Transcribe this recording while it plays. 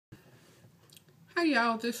Hey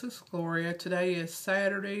y'all, this is Gloria. Today is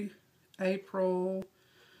Saturday, April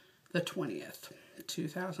the 20th,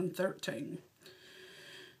 2013.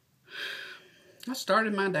 I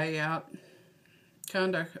started my day out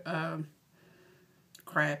kind of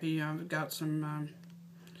crappy. I've got some,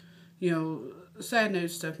 sad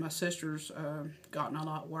news stuff. My sister's gotten a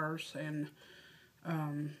lot worse, and,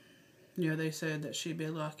 they said that she'd be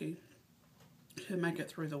lucky to make it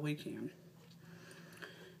through the weekend.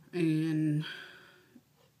 And,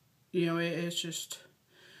 it's just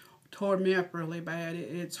tore me up really bad.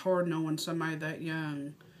 It's hard knowing somebody that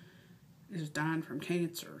young is dying from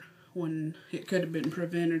cancer when it could have been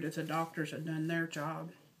prevented if the doctors had done their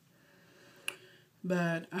job.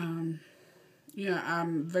 But, I'm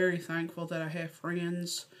very thankful that I have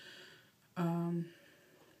friends,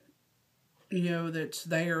 that's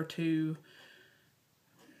there to,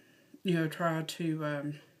 try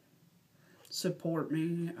to support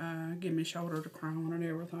me, give me shoulder to cry on and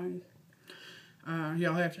everything.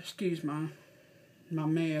 Y'all have to excuse my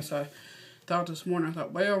mess. I thought this morning,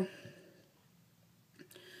 well,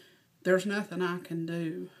 there's nothing I can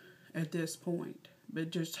do at this point but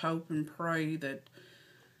just hope and pray that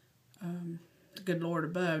the good Lord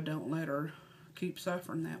above don't let her keep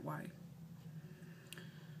suffering that way.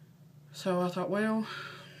 So I thought, well,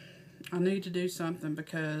 I need to do something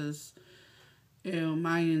because,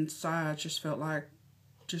 my inside just felt like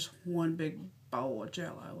just one big bowl of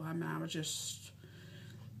Jello. I mean, I was just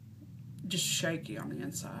shaky on the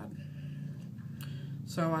inside.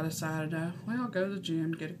 So I decided, go to the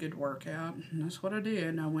gym, get a good workout, and that's what I did.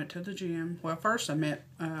 And I went to the gym. Well, first I met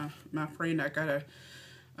my friend. I got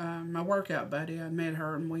my workout buddy. I met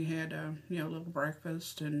her, and we had a little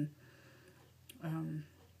breakfast, and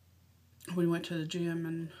we went to the gym,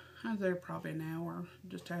 and I was there probably an hour.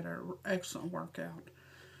 Just had an excellent workout.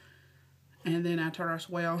 And then I told her,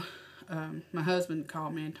 well, my husband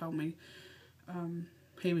called me and told me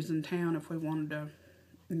he was in town if we wanted to,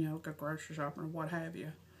 go grocery shopping or what have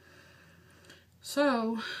you.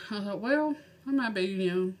 So I thought, well, I might be,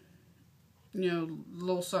 a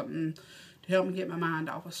little something to help me get my mind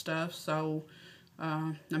off of stuff. So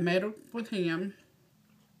I met up with him,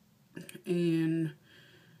 and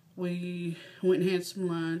we went and had some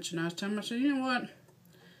lunch. And I was telling him, I said, you know what?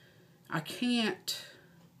 I can't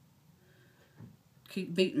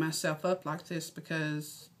keep beating myself up like this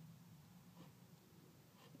because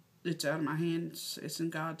it's out of my hands. It's in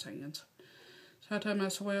God's hands. So I told him, I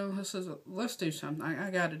said, well, let's do something.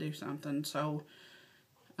 I got to do something. So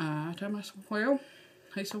I told him, I said, well,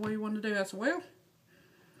 he said, what do you want to do? I said, well,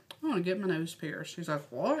 I want to get my nose pierced. He's like,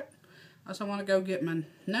 what? I said, I want to go get my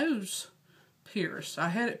nose pierced. I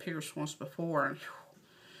had it pierced once before, and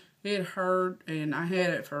it hurt, and I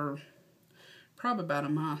had it for probably about a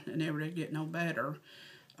month and never did get no better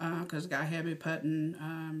because the guy had me putting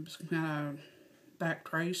some kind of back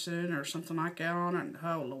tracing or something like that on it, and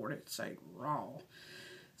oh Lord, it stayed raw.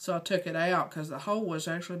 So I took it out because the hole was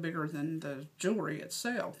actually bigger than the jewelry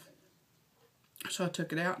itself. So I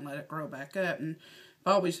took it out and let it grow back up, and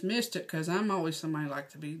I've always missed it because I'm always somebody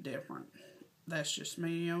like to be different. That's just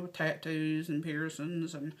me, tattoos and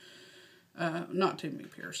piercings, and not too many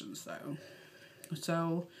piercings though.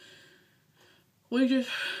 So we just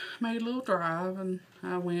made a little drive, and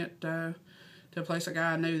I went to a place a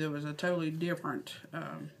guy I knew that was a totally different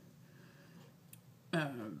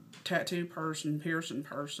tattoo person, piercing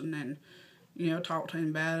person, and talked to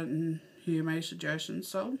him about it, and he made suggestions.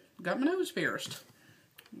 So got my nose pierced.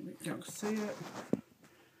 You can see it.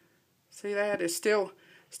 See that? It's still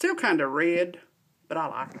kind of red, but I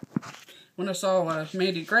like it. When I saw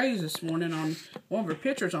Mandy Graves this morning on one of her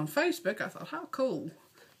pictures on Facebook, I thought, how cool.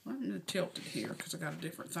 Well, I'm going to tilt it here because I got a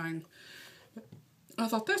different thing. But I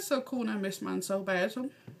thought, that's so cool, and I miss mine so bad, so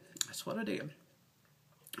that's what I did.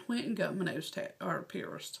 Went and got my nose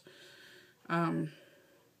pierced. But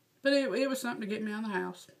it was something to get me out of the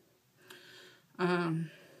house.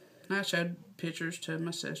 I showed pictures to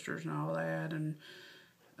my sisters and all that, and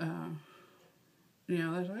they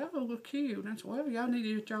said, oh, look cute. And I said, well, y'all need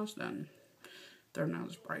to get y'all's done. They're not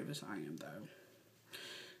as brave as I am, though.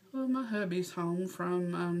 Well, my hubby's home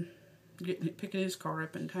from picking his car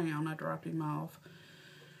up in town. I dropped him off.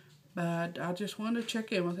 But I just wanted to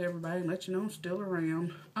check in with everybody and let you know I'm still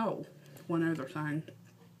around. Oh, one other thing.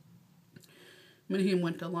 Me and him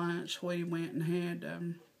went to lunch. We went and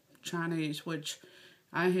had Chinese, which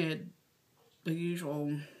I had the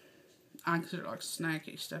usual, I consider like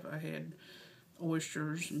snacky stuff. I had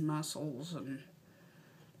oysters and mussels, and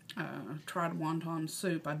tried wonton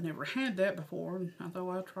soup. I'd never had that before, and I thought,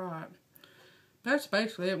 well, I'd try it. That's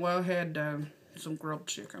basically it. Well, I had some grilled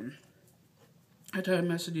chicken. I told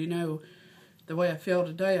him, I said, the the way I feel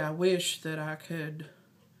today, I wish that I could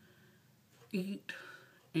eat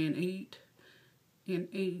and eat and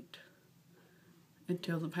eat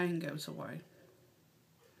until the pain goes away.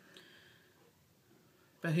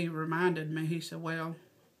 But he reminded me, he said, well,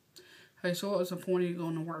 hey, so what was the point of you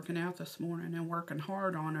going to working out this morning and working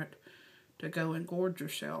hard on it to go and gorge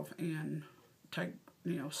yourself and take,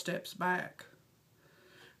 steps back?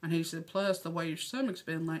 And he said, plus, the way your stomach's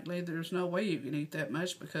been lately, there's no way you can eat that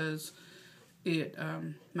much because it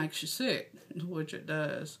makes you sick, which it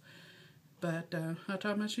does. But I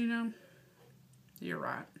told him, you're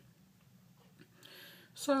right.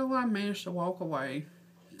 So I managed to walk away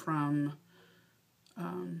from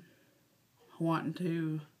wanting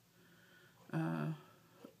to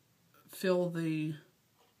fill the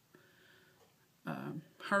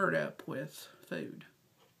hurt up with food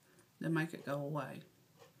to make it go away.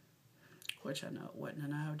 Which I know it wouldn't,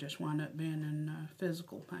 and I just wound up being in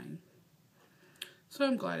physical pain. So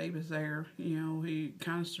I'm glad he was there. He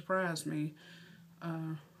kind of surprised me,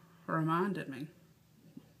 reminded me.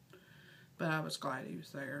 But I was glad he was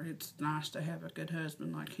there. It's nice to have a good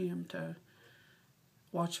husband like him to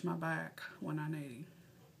watch my back when I need him.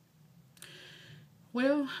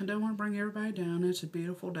 Well, I don't want to bring everybody down. It's a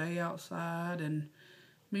beautiful day outside, and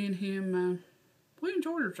me and him, we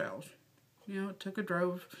enjoyed ourselves. It took a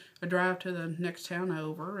drive to the next town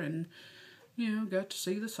over, and, got to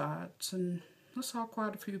see the sights, and I saw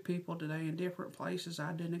quite a few people today in different places.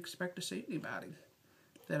 I didn't expect to see anybody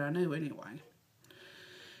that I knew anyway.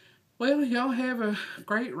 Well, y'all have a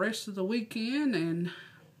great rest of the weekend, and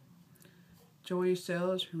enjoy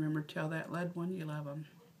yourselves. Remember to tell that loved one you love them.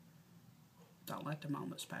 Don't let the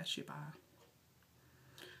moments pass you by.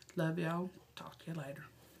 Love y'all. Talk to you later.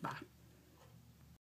 Bye.